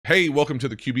Hey, welcome to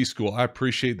the QB School. I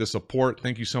appreciate the support.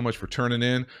 Thank you so much for turning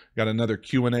in. Got another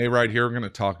Q&A right here. We're going to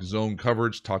talk zone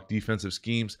coverage, talk defensive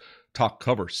schemes, talk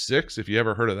cover six. If you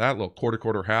ever heard of that, little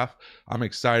quarter, half. I'm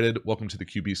excited. Welcome to the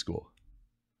QB School.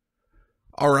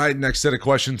 All right, next set of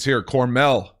questions here.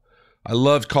 Cormel, I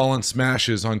loved calling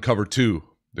smashes on cover two.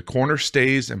 The corner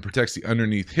stays and protects the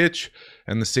underneath hitch,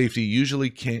 and the safety usually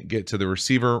can't get to the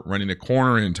receiver running a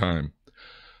corner in time.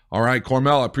 All right,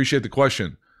 Cormel, I appreciate the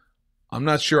question. I'm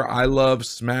not sure I love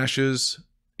smashes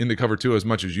in the cover two as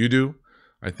much as you do.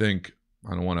 I don't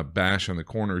want to bash on the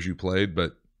corners you played,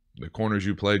 but the corners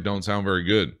you played don't sound very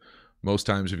good. Most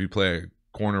times if you play a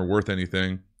corner worth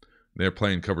anything, they're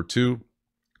playing cover two.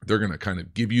 They're going to kind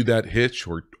of give you that hitch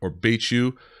or bait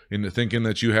you into thinking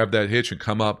that you have that hitch and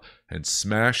come up and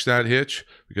smash that hitch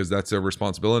because that's their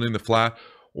responsibility in the flat,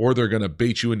 or they're going to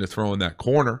bait you into throwing that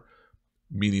corner,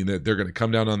 meaning that they're going to come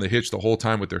down on the hitch the whole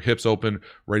time with their hips open,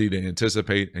 ready to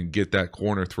anticipate and get that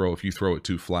corner throw if you throw it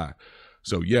too flat.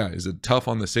 So yeah, is it tough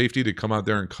on the safety to come out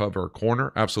there and cover a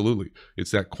corner? Absolutely.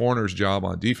 It's that corner's job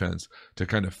on defense to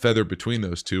kind of feather between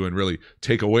those two and really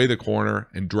take away the corner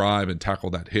and drive and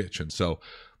tackle that hitch. And so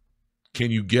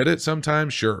can you get it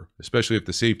sometimes? Sure. Especially if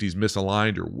the safety's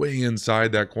misaligned or way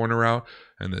inside that corner route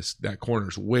and that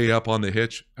corner's way up on the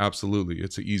hitch. Absolutely.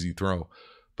 It's an easy throw.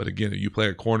 But again, you play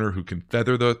a corner who can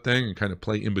feather the thing and kind of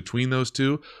play in between those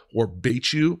two or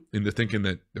bait you into thinking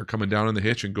that they're coming down on the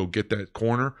hitch and go get that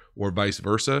corner, or vice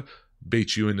versa,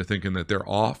 bait you into thinking that they're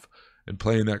off and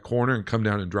playing that corner and come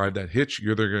down and drive that hitch.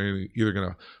 You're either going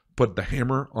to put the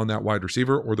hammer on that wide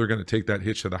receiver or they're going to take that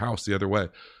hitch to the house the other way.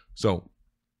 So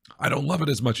I don't love it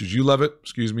as much as you love it.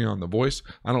 Excuse me on the voice.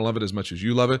 I don't love it as much as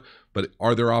you love it, but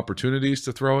are there opportunities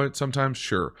to throw it sometimes?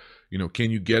 Sure.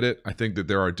 Can you get it? I think that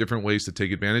there are different ways to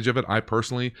take advantage of it. I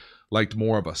personally liked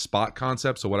more of a spot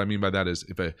concept. So what I mean by that is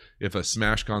if a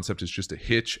smash concept is just a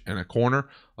hitch and a corner,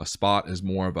 a spot is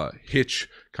more of a hitch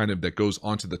kind of that goes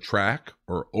onto the track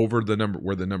or over the number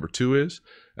where the number two is,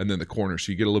 and then the corner.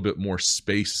 So you get a little bit more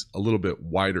space, a little bit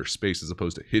wider space as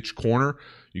opposed to hitch corner.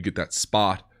 You get that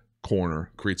spot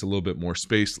corner, creates a little bit more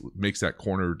space, makes that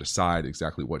corner decide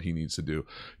exactly what he needs to do.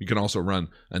 You can also run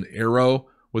an arrow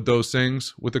with those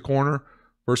things with the corner,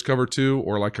 first cover two,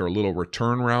 or like a little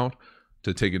return route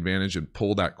to take advantage and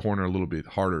pull that corner a little bit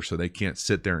harder so they can't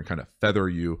sit there and kind of feather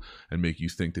you and make you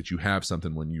think that you have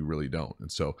something when you really don't. And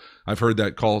so I've heard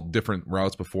that called different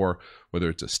routes before, whether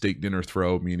it's a steak dinner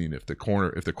throw, meaning if the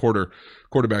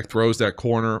quarterback throws that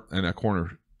corner and that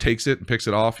corner takes it and picks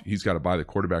it off, he's got to buy the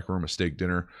quarterback room a steak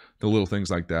dinner, the little things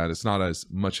like that. It's not as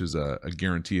much as a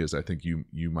guarantee as I think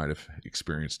you might have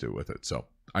experienced it with it. So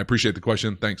I appreciate the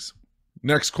question. Thanks.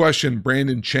 Next question,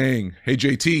 Brandon Chang. Hey,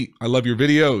 JT, I love your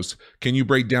videos. Can you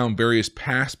break down various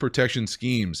pass protection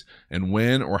schemes and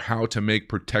when or how to make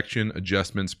protection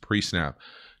adjustments pre-snap?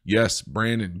 Yes,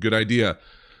 Brandon, good idea.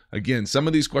 Again, some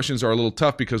of these questions are a little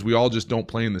tough because we all just don't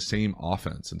play in the same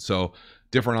offense. And so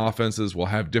different offenses will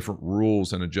have different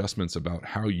rules and adjustments about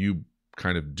how you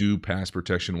kind of do pass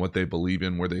protection, what they believe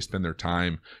in, where they spend their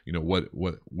time,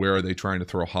 where are they trying to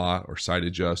throw hot or side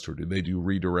adjust, or do they do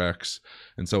redirects?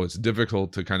 And so it's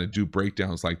difficult to kind of do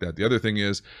breakdowns like that. The other thing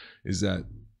is that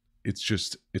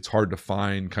it's hard to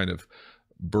find kind of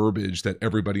verbiage that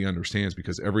everybody understands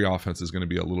because every offense is going to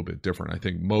be a little bit different. I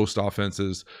think most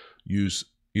offenses use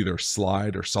either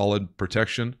slide or solid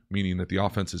protection, meaning that the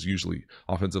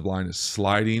offensive line is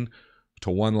sliding to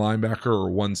one linebacker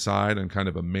or one side and kind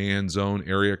of a man zone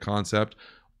area concept,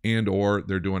 and or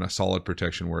they're doing a solid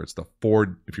protection where it's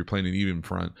if you're playing an even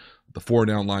front, the 4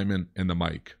 down lineman and the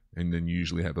mic, and then you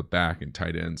usually have a back and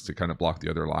tight ends to kind of block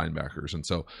the other linebackers. And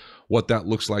so what that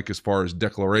looks like as far as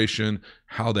declaration,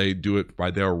 how they do it by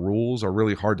their rules are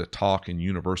really hard to talk in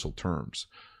universal terms.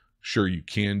 Sure, you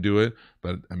can do it,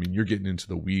 but I mean, you're getting into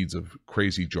the weeds of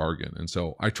crazy jargon. And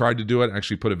so I tried to do it,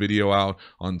 actually put a video out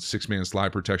on 6-man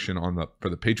slide protection for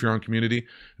the Patreon community.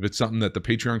 If it's something that the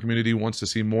Patreon community wants to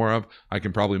see more of, I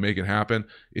can probably make it happen.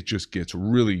 It just gets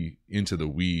really into the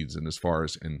weeds. And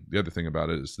the other thing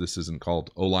about it is this isn't called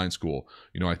O-line school.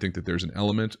 I think that there's an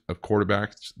element of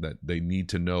quarterbacks that they need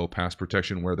to know pass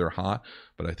protection where they're hot,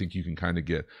 but I think you can kind of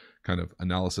get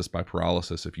analysis by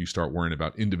paralysis if you start worrying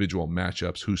about individual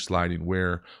matchups, who's sliding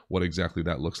where, what exactly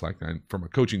that looks like. And from a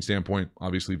coaching standpoint,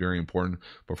 obviously very important,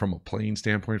 but from a playing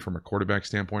standpoint, from a quarterback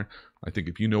standpoint, I think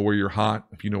if you know where you're hot,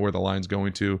 if you know where the line's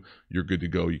going to, you're good to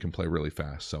go. You can play really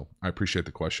fast. So I appreciate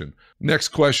the question. Next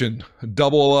question,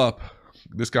 double up.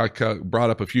 This guy brought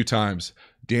up a few times.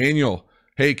 Daniel,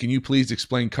 hey, can you please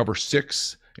explain cover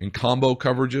 6 and combo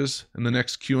coverages in the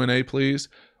next Q&A, please?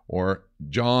 Or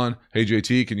John, hey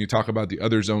JT, can you talk about the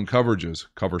other zone coverages,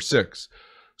 cover 6?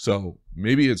 So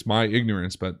maybe it's my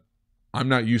ignorance, but I'm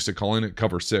not used to calling it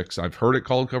cover 6. I've heard it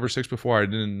called cover 6 before. I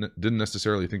didn't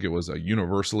necessarily think it was a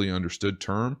universally understood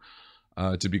term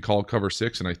to be called cover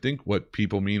 6. And I think what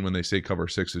people mean when they say cover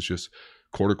 6 is just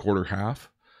quarter, quarter,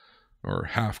 half, or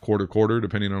half, quarter, quarter,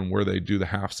 depending on where they do the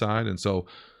half side. And so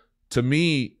to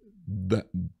me, the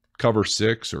cover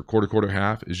 6 or quarter, quarter,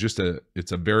 half is just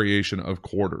it's a variation of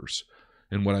quarters.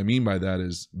 And what I mean by that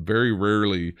is very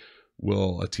rarely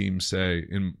will a team say,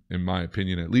 in my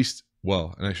opinion, at least,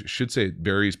 well, and I should say it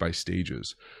varies by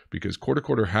stages, because quarter,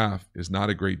 quarter, half is not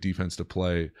a great defense to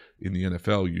play in the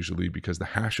NFL usually, because the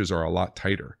hashes are a lot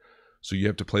tighter. So you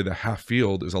have to play the half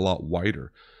field is a lot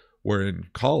wider. Where in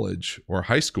college or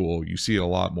high school, you see it a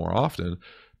lot more often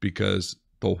because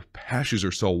the hashes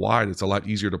are so wide, it's a lot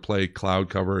easier to play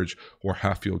cloud coverage or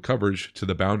half field coverage to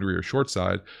the boundary or short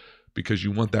side, because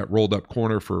you want that rolled up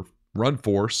corner for run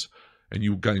force, and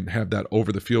you can have that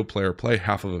over the field player play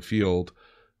half of a field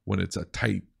when it's a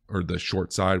tight or the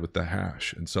short side with the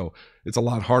hash. And so it's a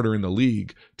lot harder in the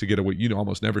league to get away. You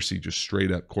almost never see just straight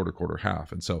up quarter, quarter,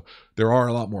 half. And so there are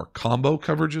a lot more combo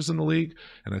coverages in the league.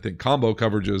 And I think combo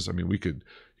coverages, I mean, you could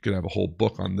have a whole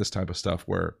book on this type of stuff.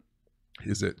 Where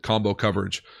is it combo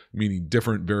coverage, meaning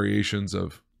different variations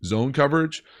of zone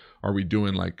coverage? Are we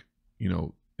doing like,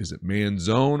 is it man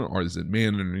zone, or is it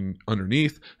man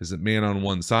underneath? Is it man on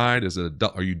one side?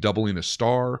 Are you doubling a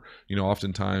star?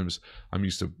 Oftentimes I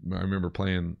remember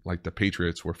playing, like, the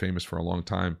Patriots were famous for a long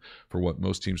time for what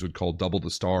most teams would call double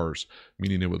the stars,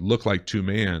 meaning it would look like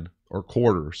 2-man or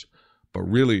quarters, but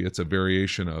really it's a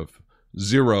variation of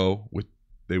 0 with,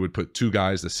 they would put 2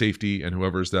 guys, the safety and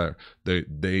whoever's there,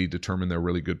 they determine they're a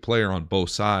really good player on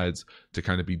both sides to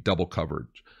kind of be double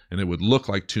coverage. And it would look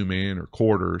like 2-man or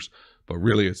quarters, but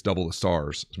really it's double the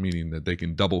stars, meaning that they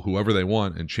can double whoever they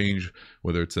want and change,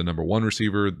 whether it's the number 1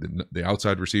 receiver, the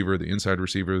outside receiver, the inside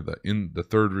receiver, the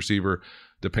third receiver,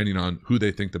 depending on who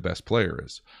they think the best player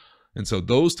is. And so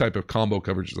those type of combo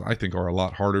coverages, I think, are a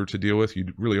lot harder to deal with.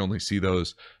 You really only see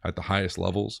those at the highest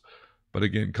levels. But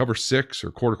again, cover 6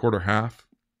 or quarter, quarter, half,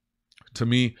 to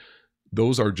me,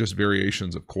 those are just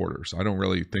variations of quarters. I don't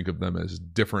really think of them as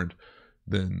different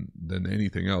than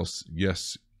anything else.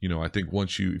 Yes, I think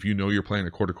if you know you're playing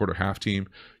a quarter, quarter, half team,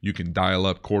 you can dial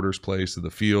up quarters plays to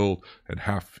the field and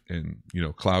half and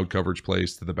cloud coverage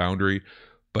plays to the boundary.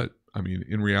 But I mean,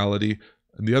 in reality,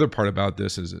 and the other part about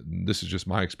this is just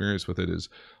my experience with it, is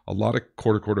a lot of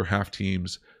quarter, quarter, half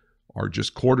teams are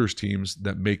just quarters teams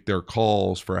that make their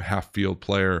calls for a half field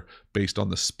player based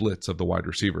on the splits of the wide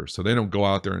receivers. So they don't go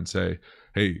out there and say,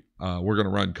 hey, we're going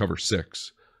to run cover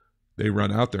 6. They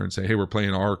run out there and say, hey, we're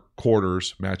playing our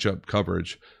quarters matchup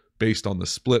coverage based on the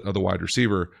split of the wide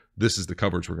receiver. This is the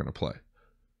coverage we're going to play.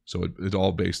 So it's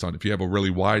all based on, if you have a really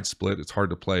wide split, it's hard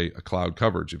to play a cloud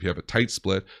coverage. If you have a tight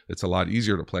split, it's a lot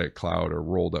easier to play a cloud or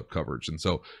rolled up coverage. And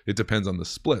so it depends on the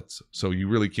splits. So you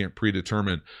really can't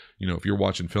predetermine, if you're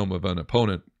watching film of an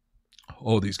opponent,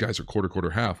 oh, these guys are quarter,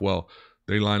 quarter, half. Well,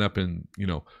 they line up in,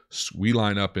 we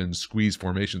line up in squeeze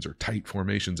formations or tight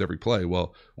formations every play.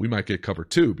 Well, we might get cover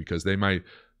 2 because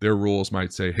their rules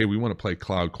might say, hey, we want to play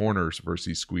cloud corners versus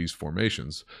these squeeze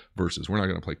formations, versus we're not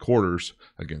going to play quarters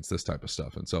against this type of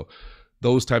stuff. And so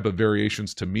those type of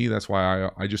variations, to me, that's why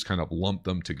I just kind of lump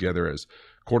them together as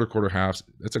quarter, quarter, halves.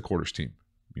 It's a quarters team.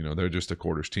 They're just a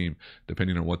quarters team.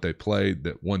 Depending on what they play,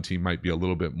 that one team might be a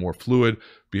little bit more fluid,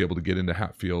 be able to get into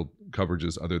half field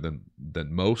coverages other than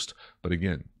most. But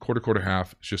again, quarter, quarter,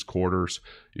 half, it's just quarters.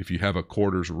 If you have a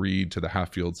quarters read to the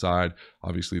half field side,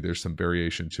 obviously there's some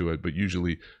variation to it, but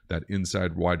usually that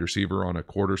inside wide receiver on a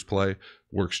quarters play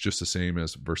works just the same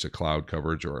as versus a cloud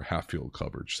coverage or a half field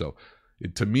coverage. So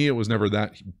to me, it was never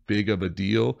that big of a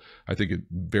deal. I think it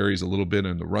varies a little bit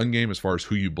in the run game as far as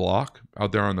who you block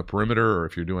out there on the perimeter, or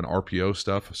if you're doing RPO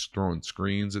stuff, throwing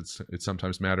screens, it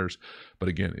sometimes matters. But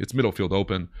again, it's middle field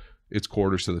open. It's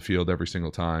quarters to the field every single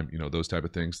time. Those type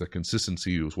of things. The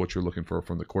consistency is what you're looking for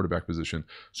from the quarterback position,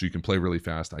 so you can play really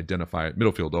fast, identify it,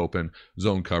 middle field open,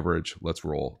 zone coverage, let's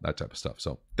roll, that type of stuff.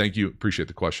 So thank you. Appreciate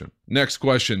the question. Next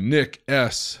question, Nick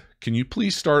S. Can you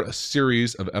please start a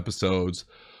series of episodes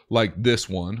like this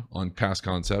one on past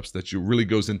concepts that really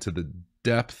goes into the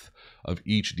depth of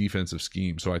each defensive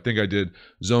scheme? So I think I did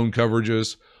zone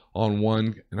coverages on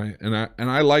one, and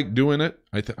I like doing it.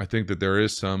 I think that there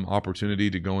is some opportunity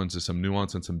to go into some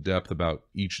nuance and some depth about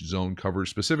each zone coverage,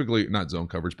 specifically not zone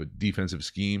coverage, but defensive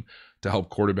scheme, to help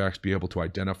quarterbacks be able to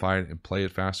identify it and play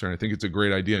it faster. And I think it's a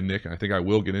great idea, Nick. And I think I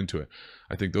will get into it.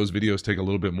 I think those videos take a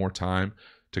little bit more time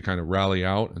to kind of rally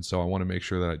out. And so I want to make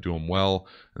sure that I do them well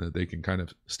and that they can kind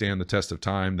of stand the test of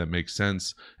time, that makes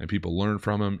sense, and people learn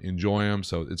from them, enjoy them.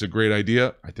 So it's a great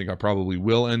idea. I think I probably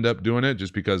will end up doing it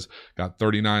just because got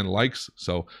 39 likes.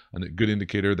 So a good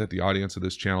indicator that the audience of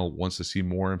this channel wants to see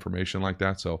more information like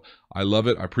that. So I love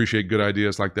it. I appreciate good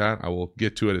ideas like that. I will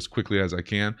get to it as quickly as I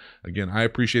can. Again, I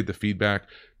appreciate the feedback.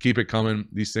 Keep it coming.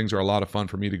 These things are a lot of fun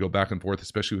for me to go back and forth,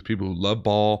 especially with people who love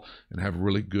ball and have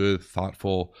really good,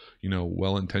 thoughtful,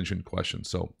 well-intentioned questions.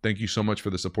 So thank you so much for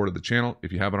the support of the channel.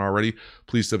 If you haven't already,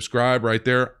 please subscribe right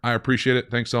there. I appreciate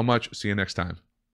it. Thanks so much. See you next time.